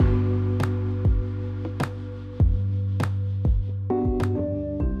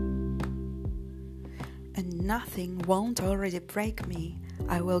Nothing won't already break me.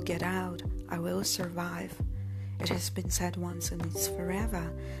 I will get out. I will survive. It has been said once and it's forever.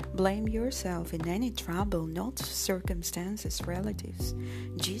 Blame yourself in any trouble, not circumstances, relatives.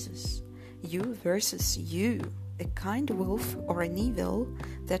 Jesus, you versus you. A kind wolf or an evil,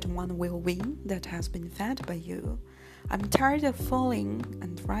 that one will win that has been fed by you. I'm tired of falling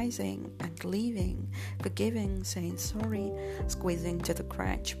and rising and leaving, forgiving, saying sorry, squeezing to the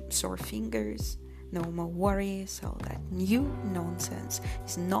crutch, sore fingers. No more worries, all that new nonsense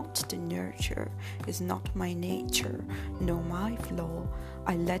is not to nurture, is not my nature, nor my flaw.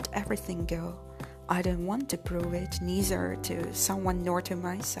 I let everything go. I don't want to prove it, neither to someone nor to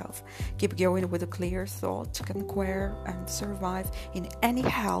myself. Keep going with a clear thought, conquer and survive in any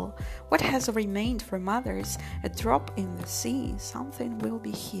hell. What has remained from others? A drop in the sea, something will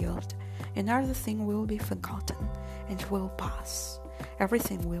be healed. Another thing will be forgotten and will pass.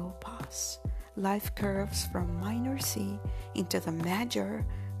 Everything will pass. Life curves from minor C into the major,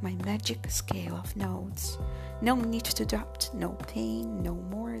 my magic scale of notes. No need to doubt, no pain, no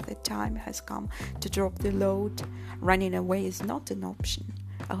more. The time has come to drop the load. Running away is not an option.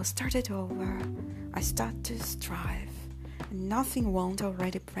 I'll start it over. I start to strive. Nothing won't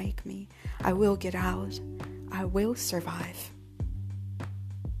already break me. I will get out. I will survive.